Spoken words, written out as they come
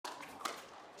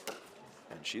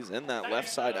And she's in that left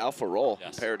side alpha role,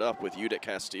 yes, paired up with Judit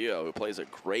Castillo, who plays a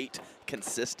great,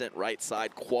 consistent right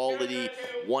side, quality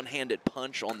one-handed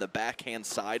punch on the backhand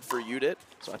side for Judit.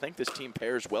 So I think this team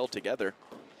pairs well together.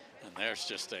 And there's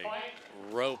just a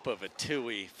rope of a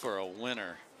Tui for a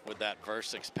winner with that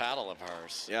Versix paddle of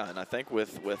hers. Yeah, and I think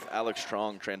with Alix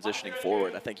Truong transitioning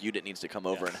forward, I think Judit needs to come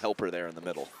over and help her there in the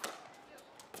middle.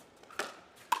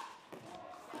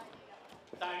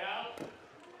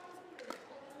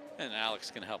 And Alix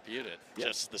can help Judit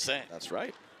just the same. That's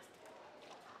right.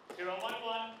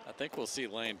 I think we'll see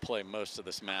Layne play most of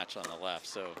this match on the left,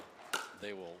 so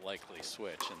they will likely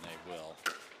switch, and they will.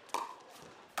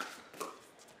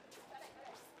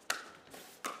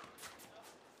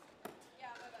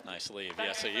 Nice leave.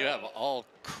 Yeah, so you have all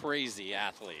crazy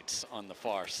athletes on the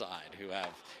far side who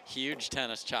have huge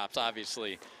tennis chops.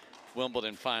 Obviously,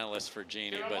 Wimbledon finalists for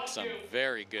Genie, but some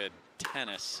very good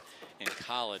tennis in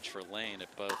college for Layne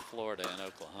at both Florida and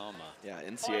Oklahoma. Yeah,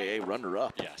 NCAA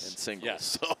runner-up in singles. Yes.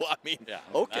 So, I mean,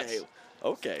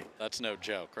 okay. That's no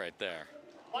joke right there.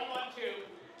 1-1-2.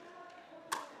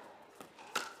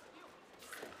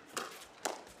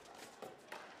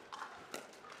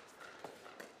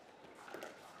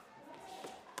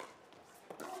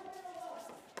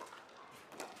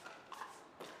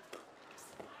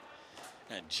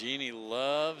 And Genie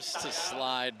loves to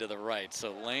slide to the right,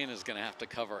 so Layne is going to have to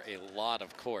cover a lot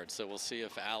of court. So we'll see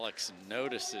if Alix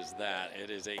notices that. It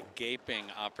is a gaping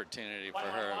opportunity for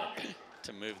her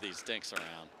to move these dinks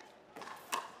around.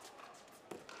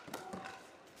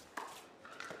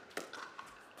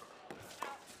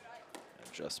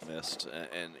 Just missed,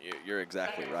 and you're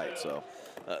exactly right. So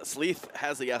Sleeth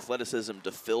has the athleticism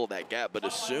to fill that gap, but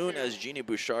as soon as Genie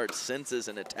Bouchard senses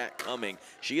an attack coming,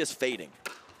 she is fading.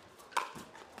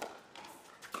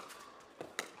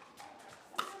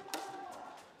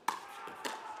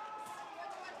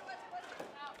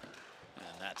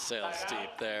 Sails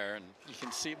deep there, and you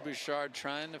can see Bouchard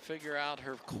trying to figure out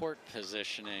her court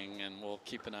positioning, and we'll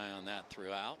keep an eye on that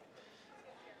throughout.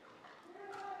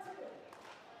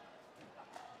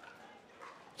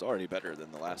 It's already better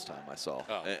than the last time I saw.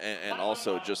 And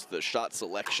also just the shot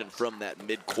selection from that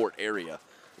mid-court area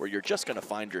where you're just going to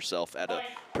find yourself at a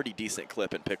pretty decent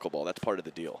clip in pickleball. That's part of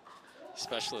the deal.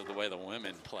 Especially the way the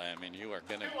women play. I mean, you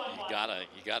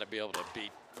gotta be able to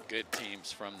beat good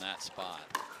teams from that spot.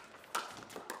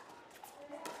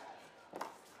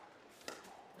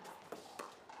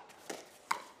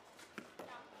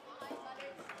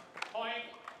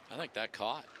 I think that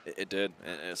caught. It did.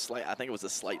 And I think it was a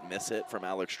slight miss hit from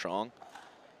Alix Truong.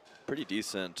 Pretty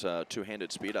decent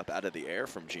two-handed speed up out of the air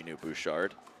from Genie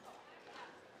Bouchard.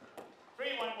 3-1-1.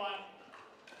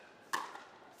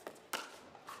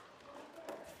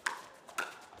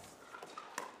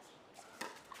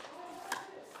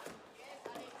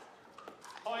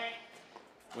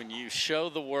 When you show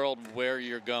the world where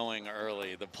you're going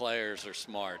early, the players are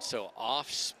smart. So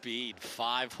off-speed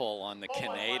 5-hole on the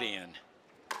Canadian.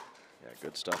 Yeah,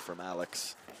 good stuff from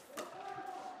Alix.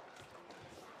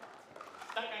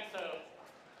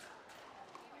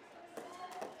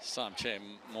 Samche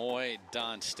Moy,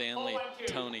 Don Stanley,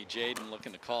 Tony Jaden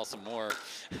looking to call some more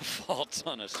faults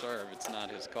on a serve. It's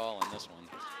not his call on this one.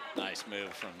 Nice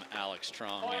move from Alix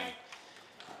Truong, and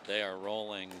they are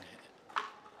rolling.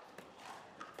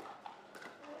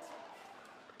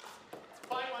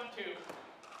 5-1-2.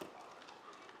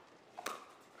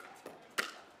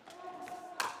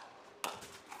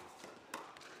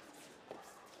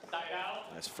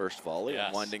 Nice first volley, yes.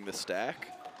 Unwinding the stack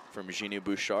from Genie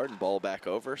Bouchard, and ball back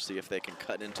over. See if they can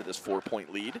cut into this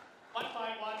 4-point lead. 1-5-1.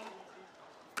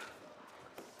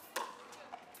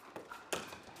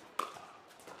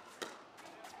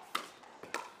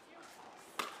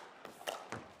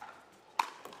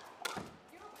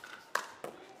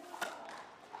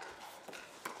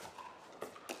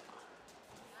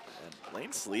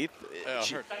 Layne Sleeth,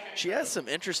 she has some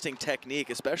interesting technique,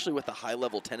 especially with the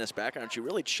high-level tennis background. She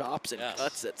really chops and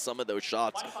cuts at some of those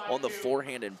shots on the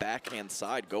forehand and backhand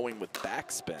side, going with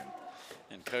backspin.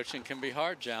 And coaching can be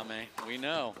hard, Jaume. We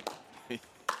know.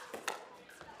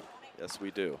 Yes, we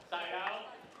do.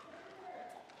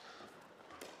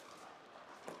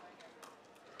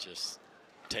 Just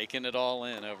taking it all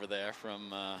in over there from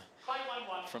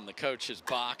the coach's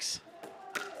box.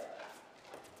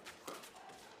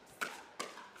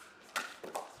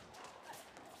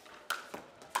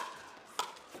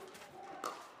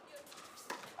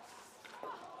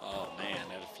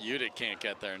 Judit can't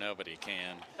get there, nobody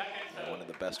can. One of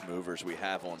the best movers we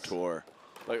have on tour.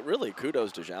 But really,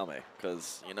 kudos to Jaume,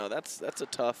 because, you know, that's a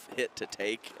tough hit to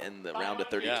take in the round of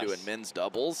 32 in men's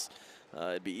doubles.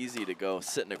 it'd be easy to go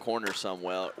sit in a corner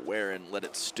somewhere and let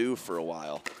it stew for a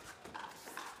while.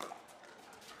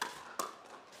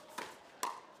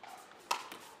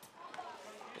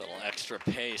 Little extra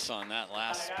pace on that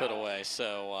last put away.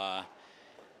 So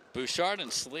Bouchard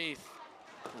and Sleeth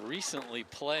recently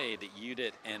played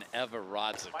Judit and Eva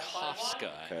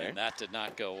Rodzikowska, and that did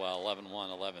not go well, 11-1,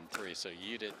 11-3. So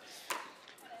Judit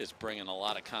is bringing a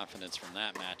lot of confidence from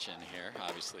that match in here.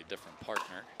 Obviously, different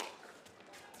partner.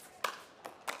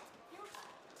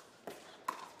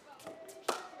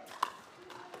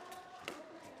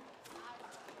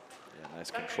 Yeah,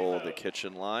 nice control of the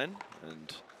kitchen line.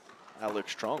 And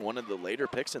Alix Truong, one of the later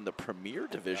picks in the Premier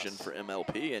division for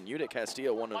MLP, and Judit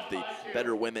Castillo, one of the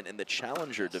better women in the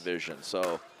Challenger division.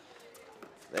 So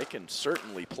they can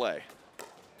certainly play.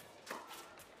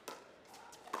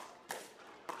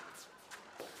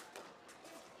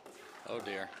 Oh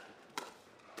dear.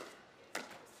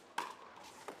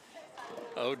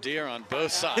 Oh dear on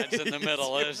both sides in the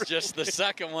middle. It was just the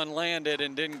second one landed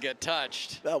and didn't get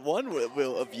touched. That one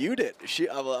of Judit,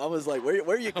 I was like, where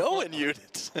are you going,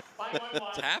 Judit?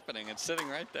 It's happening. It's sitting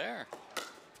right there.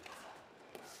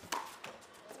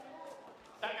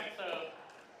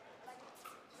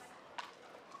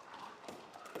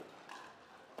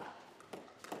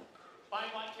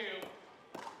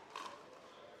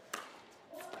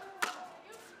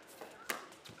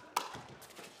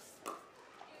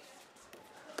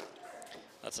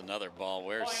 That's another ball.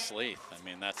 Where's Sleeth? I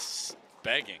mean, that's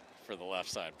begging for the left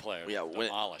side player to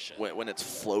demolish it. When it's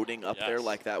floating up there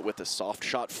like that with a soft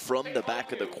shot from the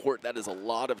back of the court, that is a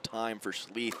lot of time for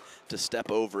Sleeth to step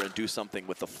over and do something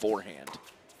with the forehand.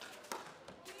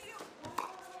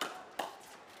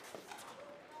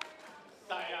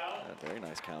 A very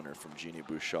nice counter from Genie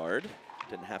Bouchard.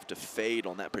 Didn't have to fade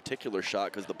on that particular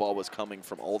shot because the ball was coming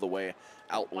from all the way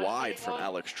out wide from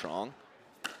Alix Truong.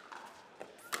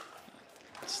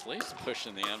 Sleeth's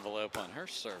pushing the envelope on her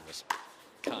service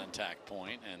contact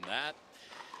point, and that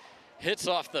hits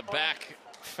off the back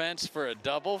fence for a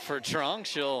double for Truong.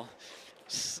 She'll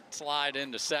slide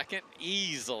into second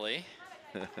easily.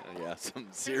 Yeah, some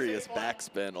serious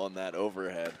backspin on that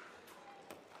overhead.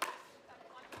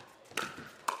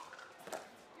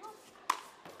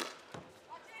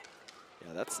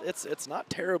 Yeah, it's not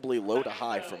terribly low to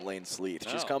high from Layne Sleeth.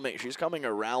 She's coming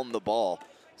around the ball.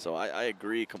 So I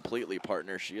agree completely,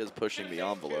 partner. She is pushing the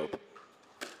envelope.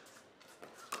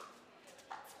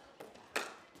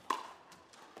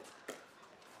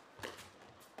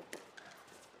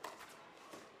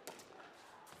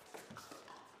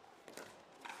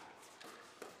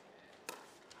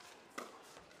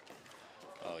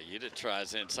 Oh, Judit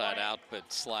tries inside out,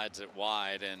 but slides it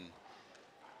wide, and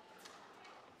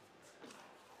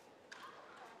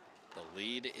the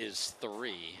lead is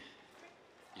 3.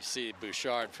 You see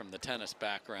Bouchard from the tennis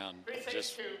background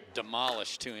just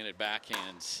demolish two-handed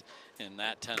backhands in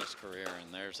that tennis career,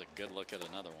 and there's a good look at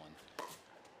another one.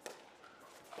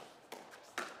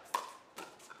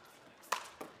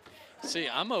 See,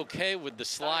 I'm okay with the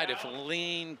slide if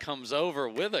Layne comes over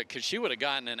with it, because she would have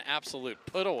gotten an absolute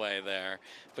put away there,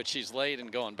 but she's late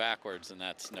and going backwards, and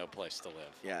that's no place to live.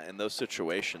 Yeah, in those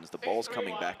situations, the ball's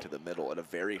coming back to the middle at a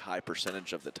very high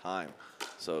percentage of the time.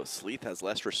 So Sleeth has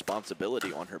less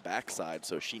responsibility on her backside,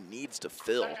 so she needs to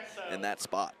fill in that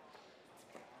spot.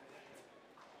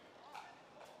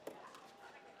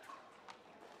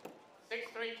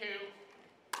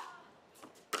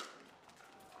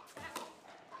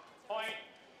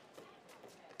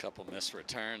 Couple missed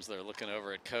returns. They're looking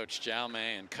over at Coach Jaume,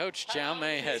 and Coach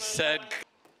Jaume has said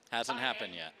hasn't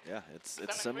happened yet. Yeah,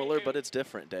 it's similar, but it's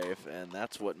different, Dave, and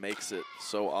that's what makes it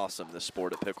so awesome, the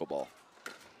sport of pickleball.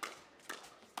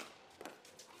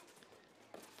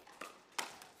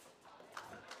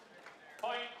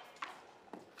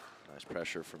 Nice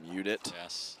pressure from Judit.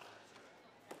 Yes.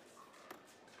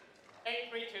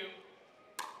 8-3-2.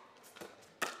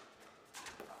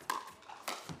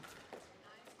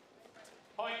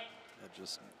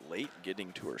 Just late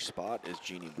getting to her spot is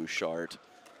Genie Bouchard.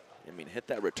 I mean, hit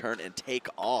that return and take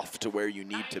off to where you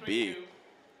need to be.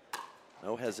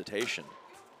 No hesitation.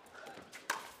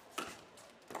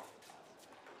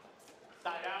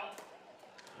 Side out.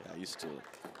 Yeah, I used to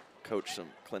coach some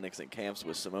clinics and camps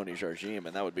with Simone Jardim,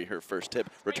 and that would be her first tip.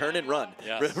 Return and run.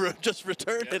 Yes. Just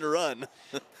return and run.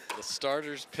 The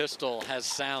starter's pistol has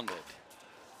sounded.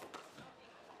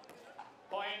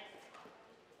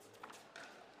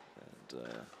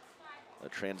 A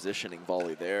transitioning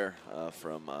volley there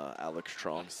from Alix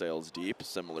Truong, sails deep.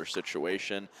 Similar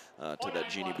situation to that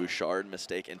Genie Bouchard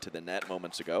mistake into the net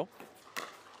moments ago.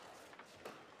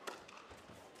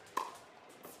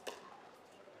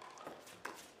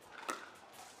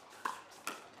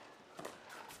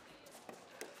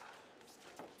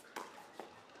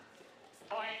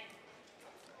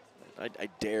 I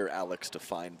dare Alix to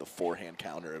find the forehand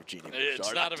counter of Genie Bouchard.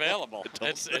 It's not available.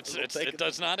 It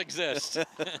does not exist.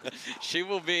 She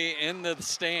will be in the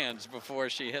stands before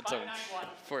she hits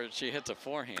a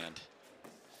forehand.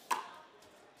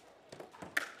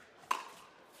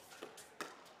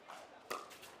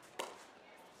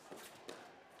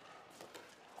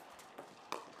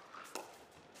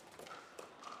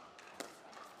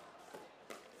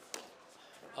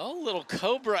 Oh, little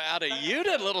cobra out of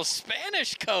Judit, little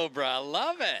Spanish cobra. I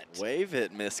love it. Wave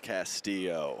it, Miss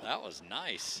Castillo. That was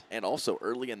nice. And also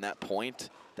early in that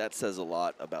point, that says a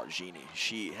lot about Genie.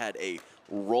 She had a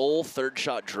roll third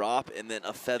shot drop and then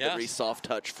a feathery soft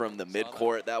touch from the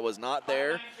midcourt. That was not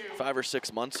there 5 or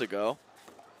 6 months ago.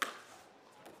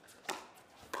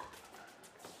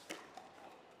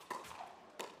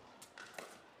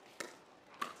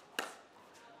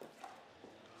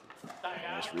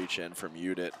 Nice reach in from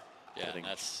Judit. Yeah, and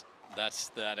that's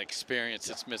that experience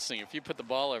that's missing. If you put the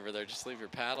ball over there, just leave your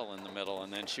paddle in the middle,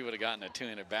 and then she would have gotten a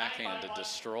two-handed backhand to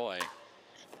destroy.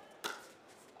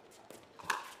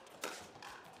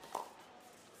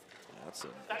 That's a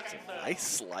nice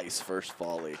slice first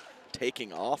volley,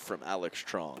 taking off from Alix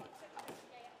Truong.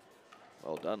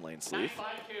 Well done, Layne Sleeth.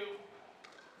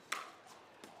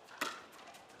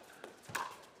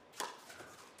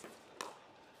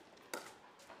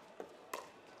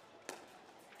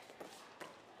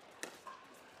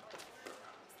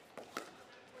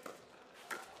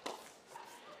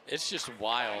 It's just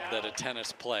wild that a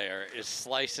tennis player is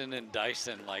slicing and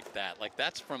dicing like that. Like,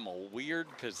 that's from a weird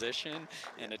position,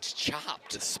 and it's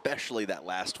chopped. Especially that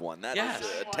last one. That is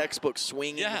a textbook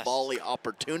swinging volley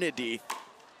opportunity.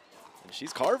 And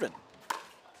she's carving.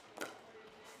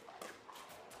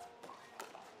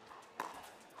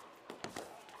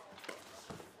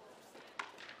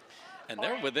 And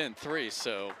they're within 3,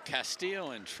 so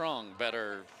Castillo and Truong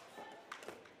better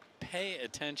pay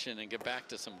attention and get back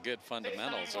to some good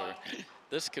fundamentals, or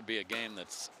this could be a game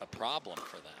that's a problem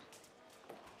for them.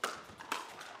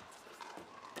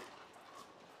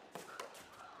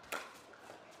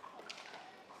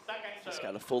 Just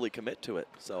got to fully commit to it.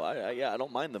 So I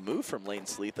don't mind the move from Layne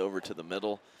Sleeth over to the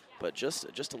middle, but just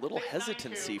a little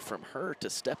hesitancy from her to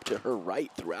step to her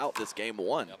right throughout this game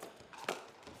one.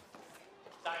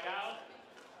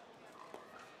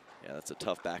 Yeah, that's a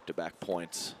tough back-to-back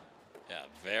points. Yeah,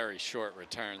 very short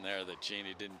return there that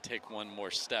Genie didn't take one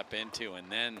more step into and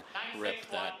then rip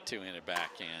that two-handed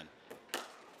backhand.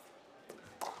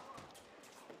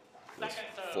 Just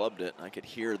flubbed it. I could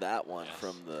hear that one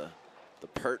from the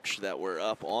perch that we're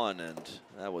up on, and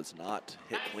that was not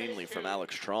hit cleanly from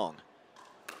Alix Truong.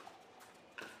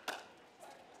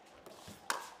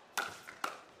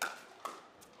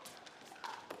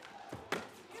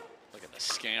 Look at the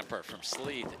scamper from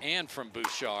Sleeth and from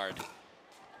Bouchard.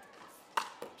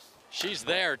 She's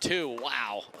there too,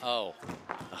 wow. Oh,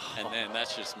 and then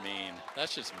that's just mean.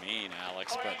 That's just mean,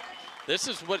 Alix. But this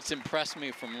is what's impressed me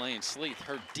from Layne Sleeth.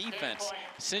 Her defense,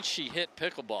 since she hit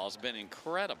pickleball, has been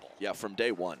incredible. Yeah, from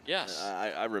day one. Yes.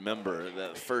 I remember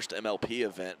the first MLP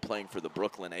event playing for the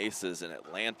Brooklyn Aces in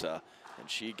Atlanta, and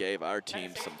she gave our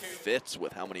team some fits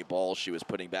with how many balls she was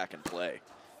putting back in play.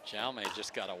 Jaume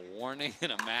just got a warning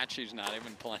in a match he's not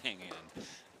even playing in.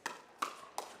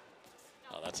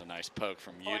 Oh, that's a nice poke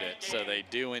from Judit. So they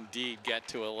do indeed get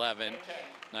to 11.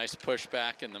 Nice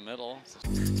pushback in the middle.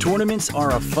 Tournaments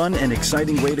are a fun and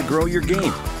exciting way to grow your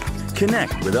game.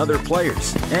 Connect with other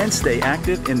players and stay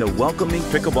active in the welcoming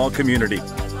pickleball community.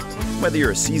 Whether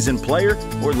you're a seasoned player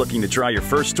or looking to try your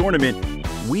first tournament,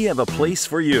 we have a place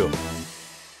for you.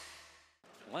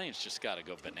 Layne's just got to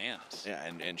go bananas. Yeah,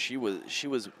 and she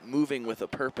was moving with a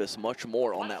purpose much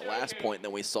more on that last point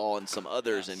than we saw in some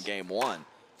others in game one.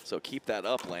 So keep that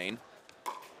up, Layne.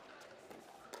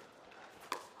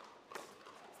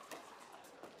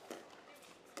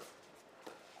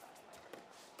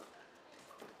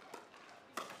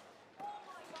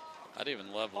 I'd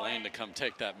even love Layne to come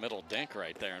take that middle dink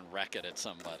right there and wreck it at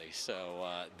somebody. So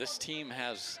this team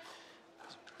has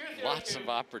lots of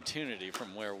opportunity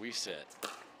from where we sit.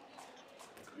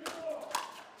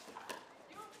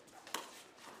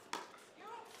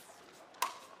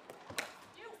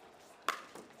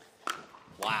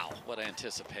 Wow, what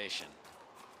anticipation.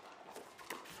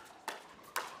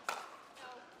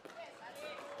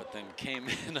 But then came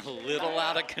in a little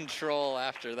out of control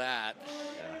after that.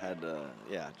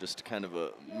 Yeah, had just kind of a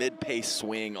mid-pace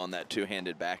swing on that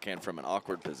two-handed backhand from an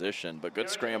awkward position, but good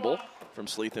scramble from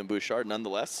Sleeth and Bouchard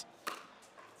nonetheless.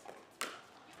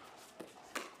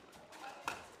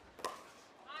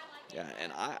 Yeah,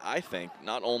 and I think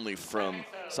not only from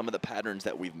some of the patterns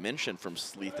that we've mentioned from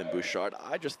Sleeth and Bouchard,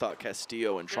 I just thought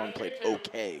Castillo and Truong played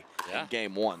okay in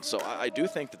game 1. So I do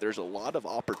think that there's a lot of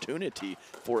opportunity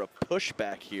for a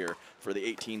pushback here for the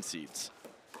 18 seeds.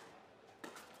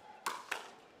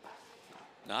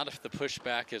 Not if the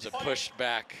pushback is a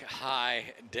pushback high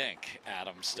dink,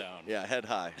 Adam Stone. Yeah, head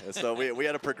high. So we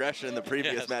had a progression in the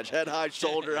previous match. Head high,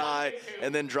 shoulder high,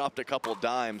 and then dropped a couple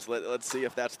dimes. Let's see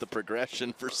if that's the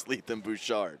progression for Sleeth and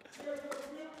Bouchard.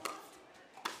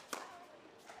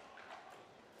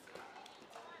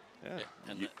 Yeah,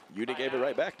 and Judit gave it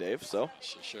right back, Dave, so.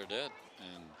 She sure did.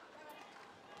 And,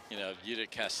 you know,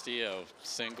 Judit Castillo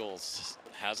singles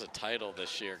has a title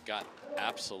this year, got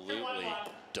absolutely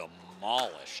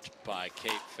demolished by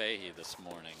Kate Fahey this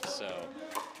morning. So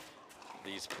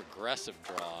these progressive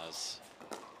draws.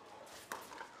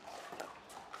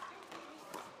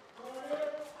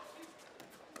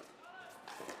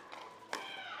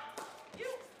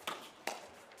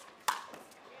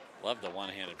 Love the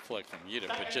one-handed flick from Judit,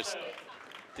 but just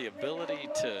the ability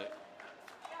to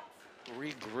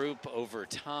regroup over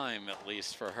time, at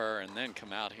least for her, and then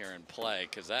come out here and play,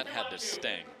 because that had to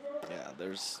sting. Yeah,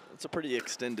 it's a pretty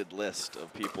extended list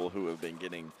of people who have been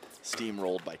getting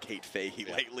steamrolled by Kate Fahey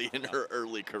lately in her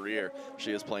early career.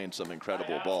 She is playing some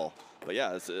incredible ball. But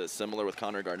yeah, it's similar with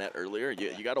Connor Garnett earlier.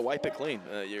 You got to wipe it clean.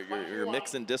 You're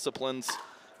mixing disciplines,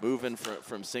 moving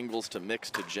from singles to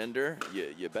mixed to gender.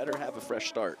 You better have a fresh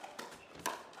start.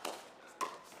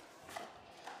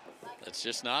 It's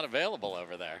just not available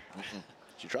over there.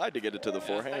 She tried to get it to the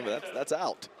forehand, but that's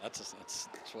out. That's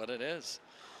what it is.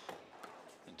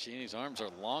 And Genie's arms are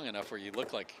long enough where you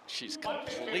look like she's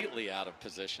completely out of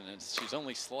position, and she's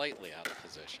only slightly out of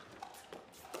position.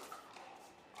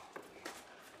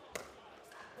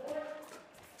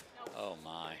 Oh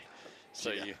my!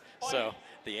 So so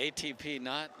the ATP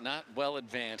not well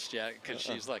advanced yet, because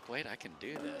she's like, wait, I can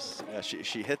do this. Yeah,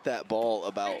 she hit that ball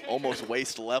about almost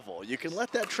waist level. You can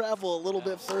let that travel a little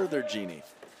bit further, Genie.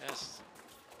 Yes.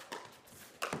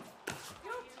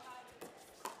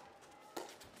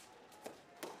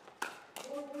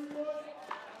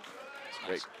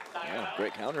 Great, yeah,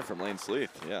 great counter from Layne Sleeth.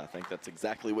 Yeah, I think that's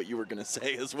exactly what you were going to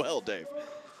say as well, Dave.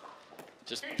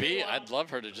 I'd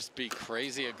love her to just be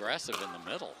crazy aggressive in the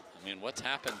middle. I mean, what's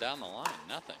happened down the line?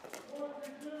 Nothing.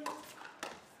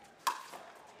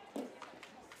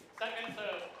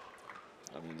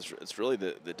 I mean, it's really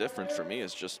the difference for me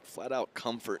is just flat out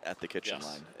comfort at the kitchen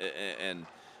line. And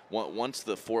once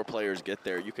the 4 players get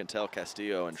there, you can tell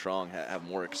Castillo and Truong have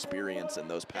more experience in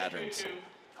those patterns.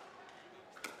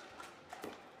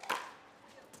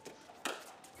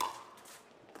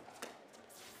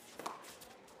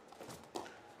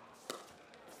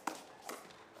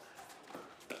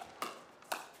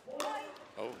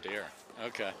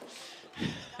 Okay.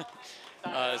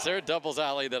 Is there a doubles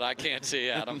alley that I can't see,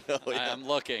 Adam? No, yeah. I'm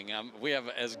looking. We have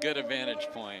as good a vantage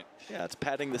point. Yeah, it's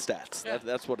padding the stats. Yeah.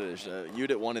 That's what it is.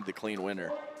 Judit wanted the clean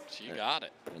winner. She got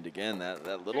it. And again,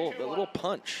 that little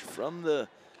punch from the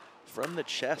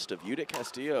chest of Judit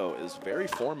Castillo is very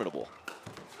formidable.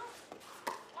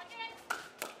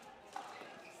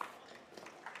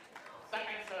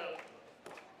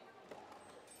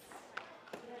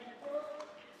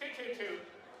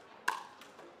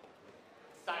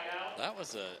 That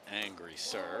was an angry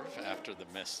serve after the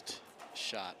missed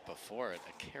shot before it,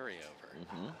 a carryover.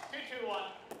 I mean,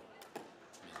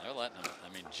 they're letting them,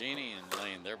 I mean, Genie and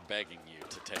Layne, they're begging you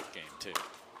to take game 2.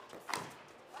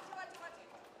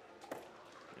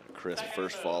 Crisp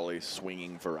first volley,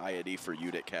 swinging variety for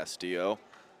Judit Castillo.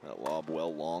 That lob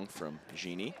well long from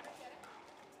Genie.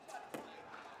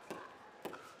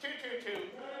 2-2-2.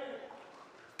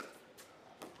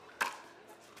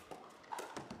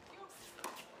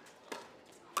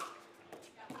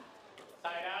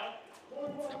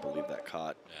 I believe that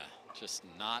caught. Yeah, just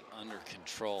not under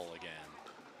control again.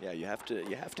 Yeah, you have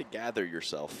to gather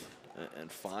yourself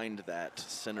and find that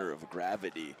center of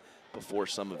gravity before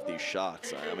some of these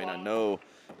shots. I mean, I know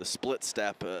the split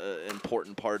step,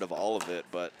 important part of all of it,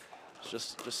 but it's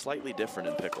just slightly different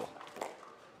in pickle.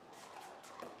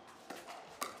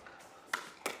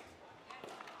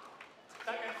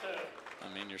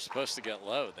 I mean, you're supposed to get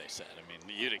low, they said. I mean,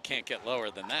 Judit can't get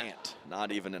lower than that. Can't.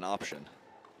 Not even an option.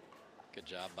 Good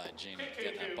job by Genie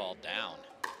getting that ball down.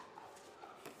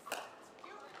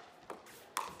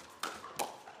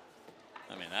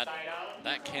 I mean,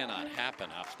 that cannot happen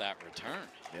off that return.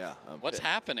 Yeah. What's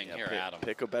happening here, Adam?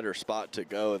 Pick a better spot to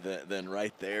go than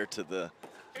right there to the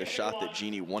shot that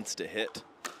Genie wants to hit.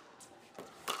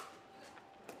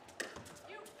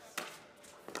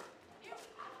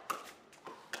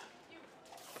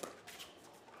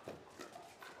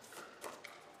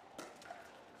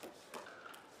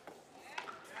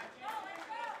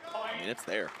 it's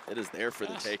there. It is there for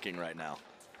the taking right now.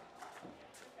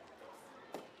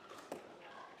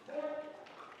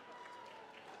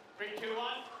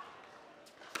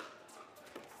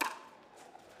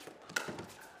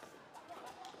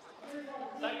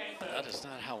 That is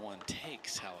not how one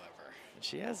takes, however. And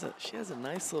she has a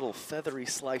nice little feathery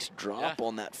sliced drop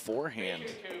on that forehand.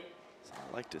 So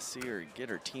I'd like to see her get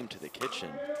her team to the kitchen.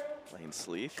 Layne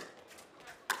Sleeth.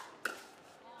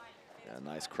 Yeah,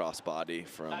 nice crossbody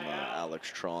from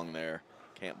Alix Truong there.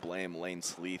 Can't blame Layne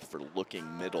Sleeth for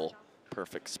looking middle.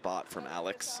 Perfect spot from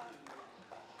Alix.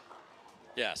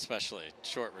 Yeah, especially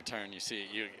short return.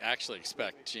 You actually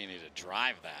expect Genie to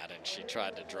drive that, and she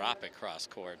tried to drop it cross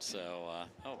court. So,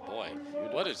 oh boy,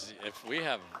 if we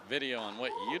have video on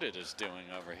what Judit is doing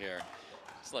over here,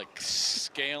 it's like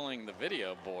scaling the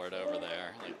video board over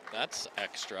there. Like, that's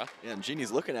extra. Yeah, and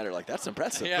Genie's looking at her like, that's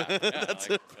impressive. Yeah, that's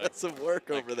some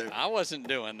work over there. I wasn't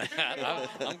doing that.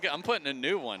 I'm putting a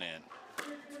new one in.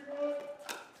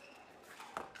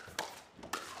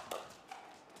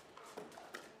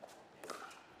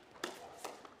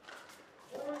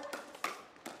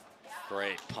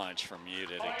 Great punch from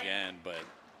Judit again, but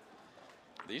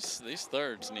these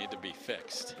thirds need to be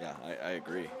fixed. Yeah, I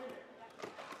agree.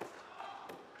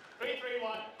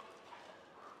 3-3-1.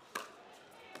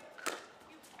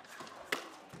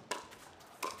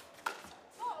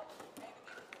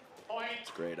 It's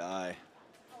a great eye.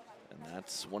 And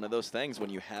that's one of those things when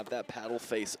you have that paddle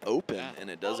face open and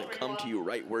it doesn't come to you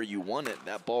right where you want it,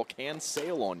 that ball can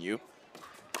sail on you.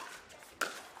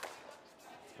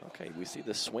 Okay, we see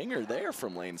the swinger there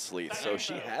from Layne Sleeth, so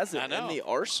she has it in the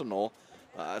arsenal.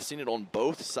 I've seen it on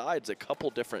both sides a couple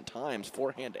different times,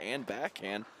 forehand and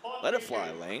backhand. Let it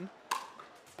fly, Layne.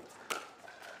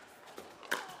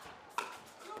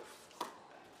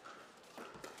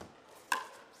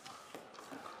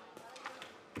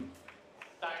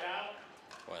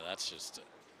 Boy, that's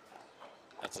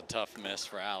a tough miss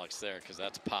for Alix there, because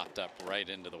that's popped up right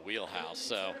into the wheelhouse.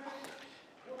 So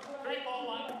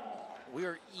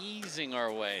we're easing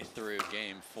our way through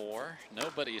game 4.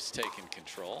 Nobody's taken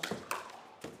control.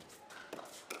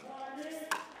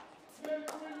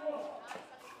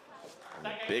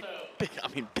 Big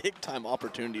time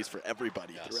opportunities for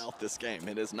everybody throughout this game.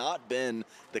 It has not been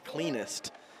the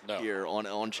cleanest here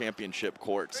on championship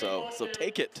court. So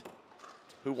take it.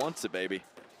 Who wants it, baby?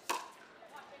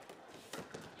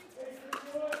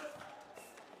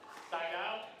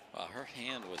 Wow, her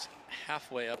hand was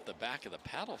halfway up the back of the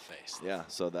paddle face. Yeah,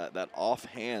 so that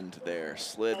offhand there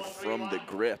slid from the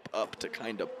grip up to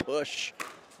kind of push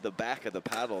the back of the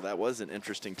paddle. That was an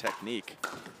interesting technique.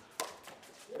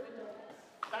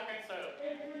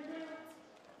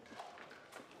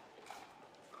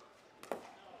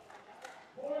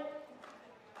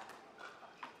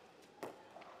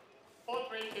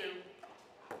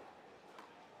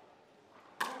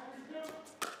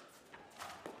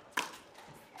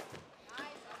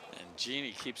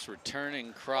 Genie keeps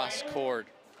returning cross court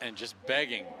and just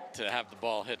begging to have the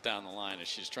ball hit down the line as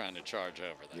she's trying to charge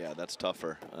over there. Yeah, that's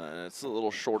tougher. It's a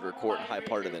little shorter court and high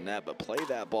part of the net, but play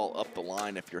that ball up the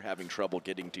line if you're having trouble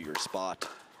getting to your spot.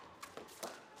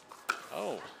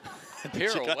 Oh,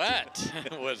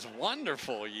 pirouette was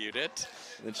wonderful, Judit.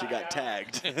 Then she got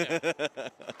tagged.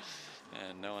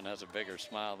 And no one has a bigger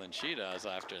smile than she does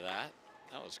after that.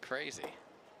 That was crazy.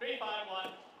 3-5-1.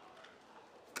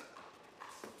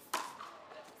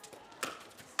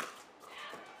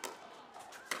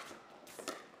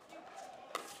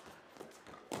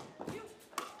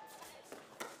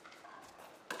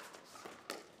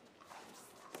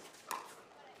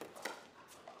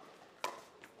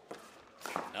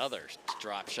 Another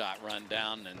drop shot run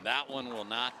down, and that one will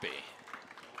not be.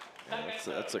 Yeah,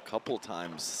 that's a couple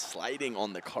times. Sliding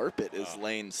on the carpet is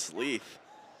Layne Sleeth.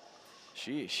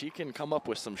 She can come up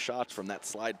with some shots from that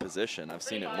slide position. I've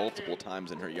seen it multiple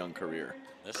times in her young career.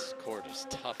 This court is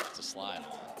tough to slide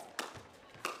on.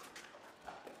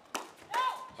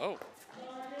 Oh,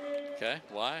 okay.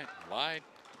 Why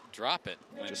drop it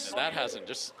when that hasn't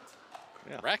just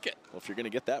wreck it? Well, if you're going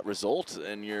to get that result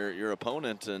and your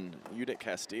opponent and Judit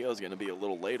Castillo is going to be a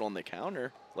little late on the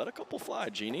counter, let a couple fly,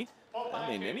 Genie. I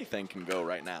mean, anything can go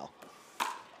right now.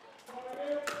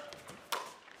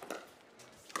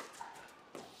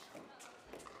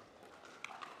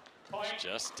 It's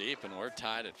just deep, and we're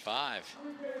tied at 5.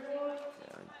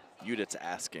 Yeah, Judit's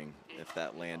asking if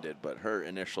that landed, but her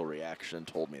initial reaction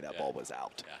told me that ball was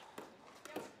out. Yeah.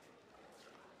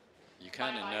 You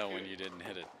kind of know when you didn't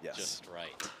hit it just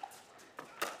right.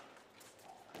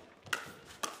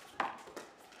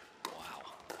 Wow.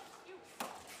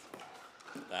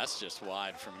 That's just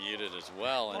wide from Judit as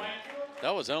well. And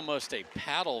that was almost a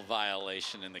paddle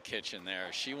violation in the kitchen there.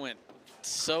 She went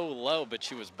so low, but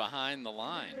she was behind the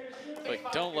line.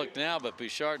 But don't look now, but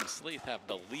Bouchard and Sleeth have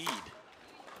the lead.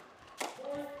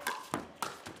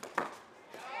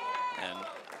 And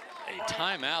a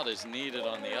timeout is needed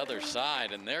on the other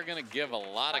side, and they're going to give a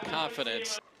lot of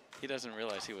confidence. He doesn't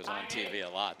realize he was on TV a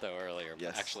lot, though, earlier,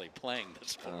 actually playing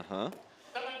this sport.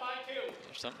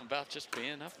 There's something about just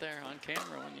being up there on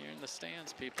camera when you're in the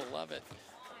stands. People love it.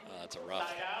 It's a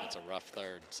rough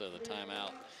third, so the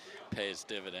timeout pays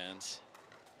dividends.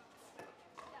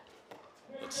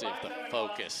 Let's see if the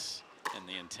focus and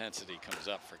the intensity comes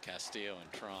up for Castillo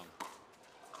and Truong.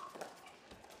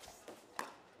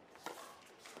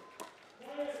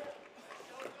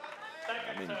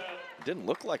 I mean, it didn't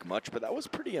look like much, but that was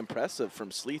pretty impressive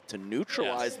from Sleeth to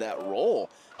neutralize that roll.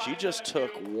 She just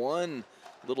took one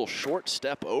little short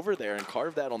step over there and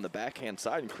carved that on the backhand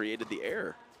side and created the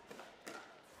error.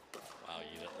 Wow,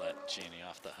 you didn't let Genie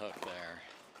off the hook there.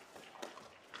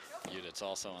 Judit's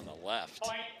also on the left.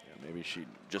 Yeah, maybe she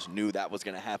just knew that was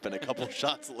going to happen a couple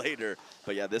shots later.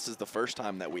 But yeah, this is the first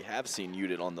time that we have seen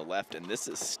Judit on the left, and this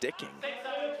is sticking.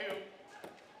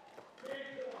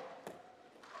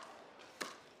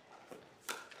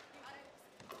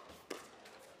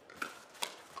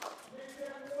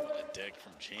 What a dig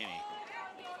from Genie.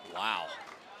 Wow.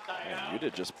 And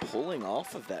Judit just pulling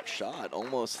off of that shot,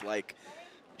 almost like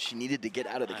she needed to get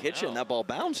out of the kitchen. That ball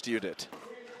bounced Judit.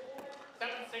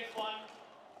 7-6-1.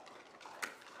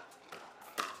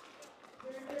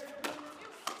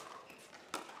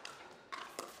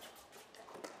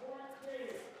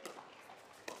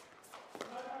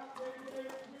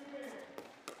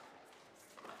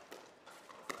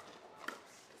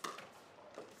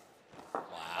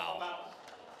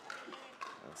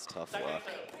 Tough luck,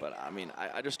 but I mean,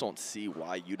 I just don't see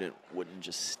why Judit wouldn't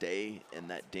just stay in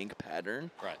that dink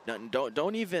pattern. Right.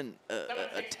 Don't even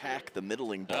attack the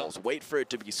middling balls. Wait for it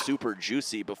to be super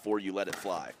juicy before you let it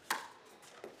fly.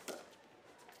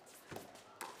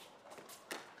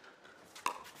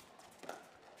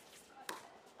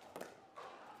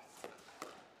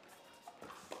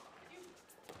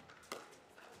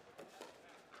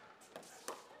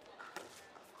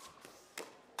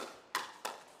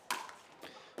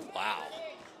 Wow.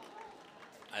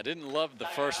 I didn't love the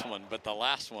first one, but the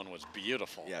last one was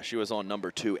beautiful. Yeah, she was on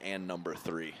number 2 and number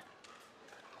 3.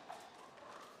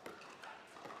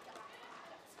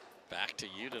 Back to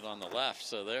Judit on the left,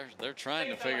 so they're trying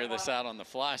to figure this out on the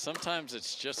fly. Sometimes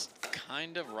it's just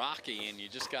kind of rocky, and you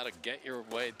just got to get your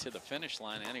way to the finish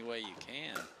line any way you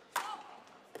can.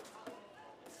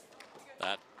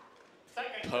 That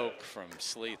poke from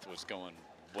Sleeth was going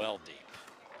well deep.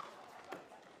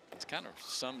 It kind of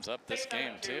sums up this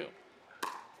game too.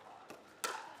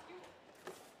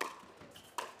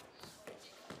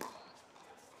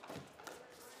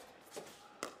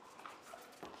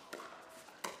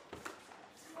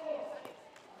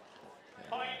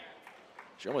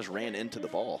 She almost ran into the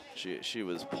ball. She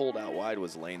was pulled out wide,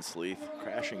 was Layne Sleeth,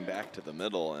 crashing back to the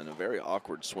middle, and a very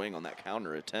awkward swing on that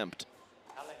counter attempt.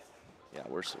 Yeah,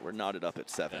 we're knotted up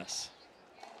at 7. Yes.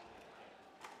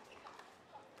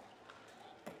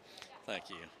 Thank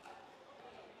you,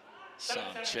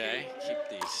 Sanche.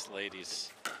 Keep these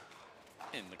ladies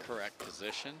in the correct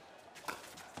position.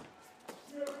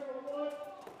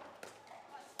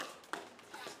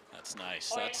 That's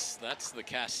nice. That's the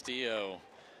Castillo.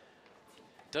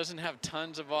 Doesn't have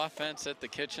tons of offense at the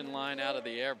kitchen line out of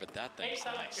the air, but that thing's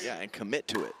nice. Yeah, and commit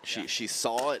to it. She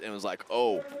saw it and was like,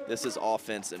 oh, this is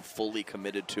offense, and fully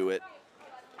committed to it.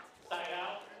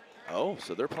 Oh,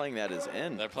 so they're playing that as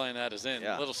in. They're playing that as in.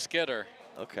 Yeah. Little skitter.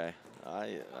 Okay.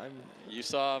 You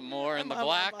saw more in the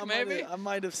black, maybe? I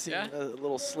might have seen a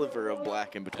little sliver of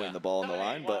black in between the ball and the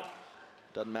line, but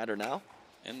doesn't matter now.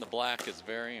 In the black is a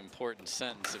very important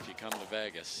sentence if you come to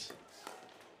Vegas.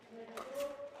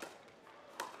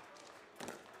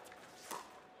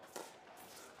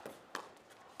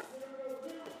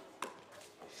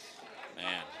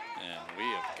 Man, and we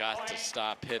have got to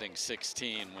stop hitting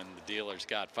 16 when the dealer's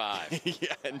got 5.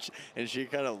 Yeah, and she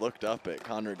kind of looked up at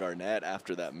Connor Garnett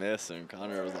after that miss, and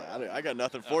Connor was like, I got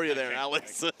nothing for you there,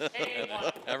 Alix.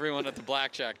 Everyone at the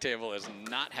blackjack table is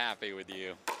not happy with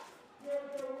you.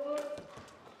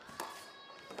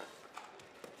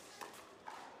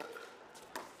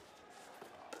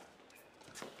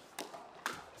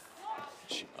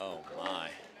 Oh my.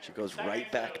 She goes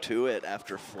right back to it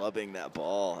after flubbing that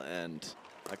ball, and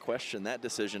I question that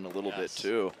decision a little bit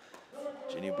too.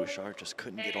 Genie Bouchard just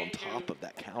couldn't get on top of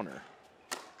that counter.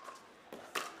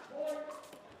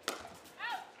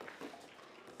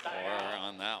 4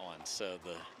 on that one. so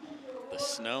the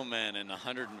snowmen in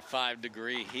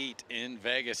 105-degree heat in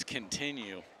Vegas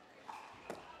continue.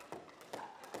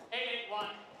 8-1.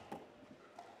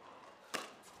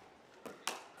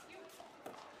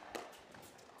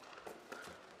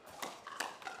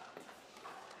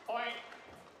 Point.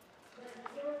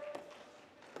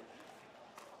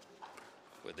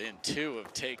 Within 2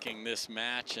 of taking this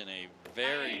match in a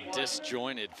very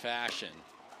disjointed fashion.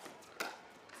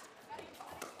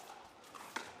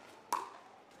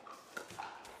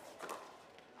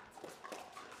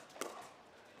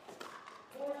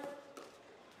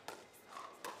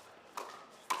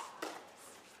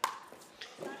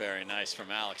 Very nice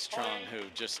from Alix Truong, who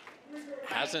just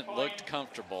hasn't looked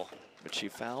comfortable. But she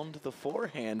found the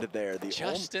forehand there.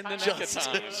 Just in the nick of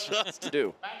time. Just to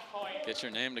do. Get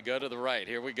your name to go to the right.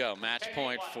 Here we go. Match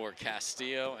point for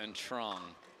Castillo and Truong.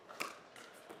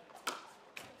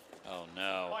 Oh,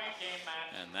 no.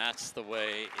 And that's the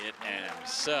way it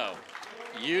ends. So,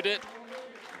 Judit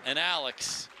and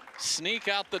Alix sneak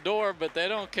out the door, but they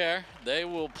don't care. They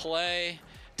will play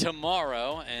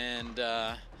tomorrow. And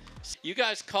you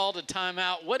guys called a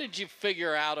timeout. What did you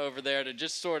figure out over there to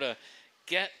just sort of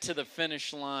get to the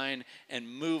finish line and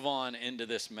move on into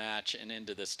this match and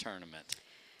into this tournament?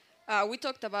 We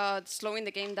talked about slowing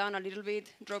the game down a little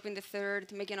bit, dropping the third,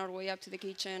 making our way up to the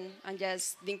kitchen, and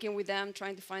just thinking with them,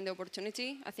 trying to find the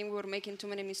opportunity. I think we were making too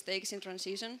many mistakes in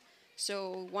transition.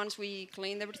 So once we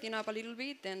cleaned everything up a little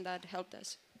bit, then that helped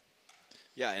us.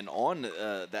 Yeah, and on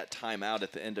that timeout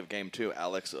at the end of game 2,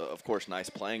 Alix, of course, nice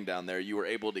playing down there. You were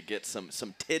able to get some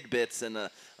tidbits and a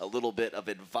little bit of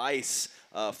advice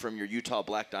from your Utah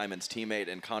Black Diamonds teammate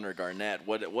and Connor Garnett.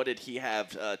 What did he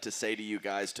have to say to you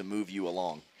guys to move you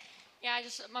along? Yeah,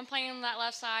 I'm playing on that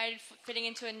left side, fitting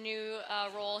into a new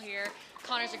role here.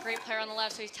 Connor's a great player on the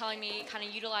left, so he's telling me kind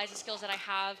of utilize the skills that I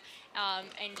have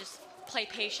and just play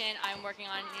patient. I'm working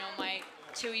on my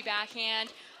 2E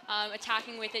backhand,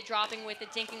 attacking with it, dropping with it,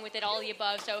 dinking with it, all of the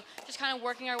above. So just kind of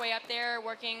working our way up there,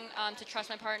 working to trust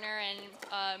my partner,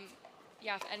 and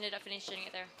yeah, ended up finishing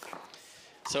it there.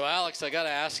 So Alix, I got to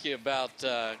ask you about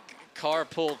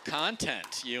carpool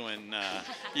content. You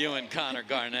and Connor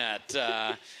Garnett.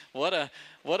 What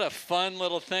a fun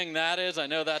little thing that is. I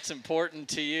know that's important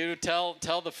to you.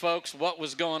 Tell the folks what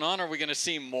was going on. Are we going to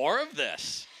see more of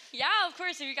this? Yeah, of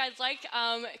course, if you guys like.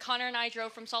 Connor and I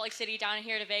drove from Salt Lake City down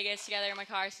here to Vegas together in my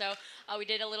car, so we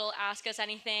did a little Ask Us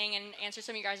Anything and answer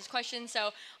some of you guys' questions.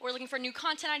 So we're looking for new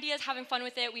content ideas, having fun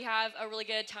with it. We have a really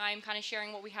good time kind of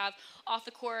sharing what we have off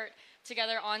the court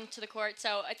together onto the court.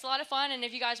 So it's a lot of fun, and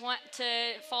if you guys want to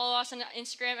follow us on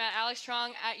Instagram at Alix Truong,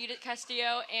 at Judit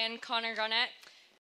Castillo, and Connor Garnett,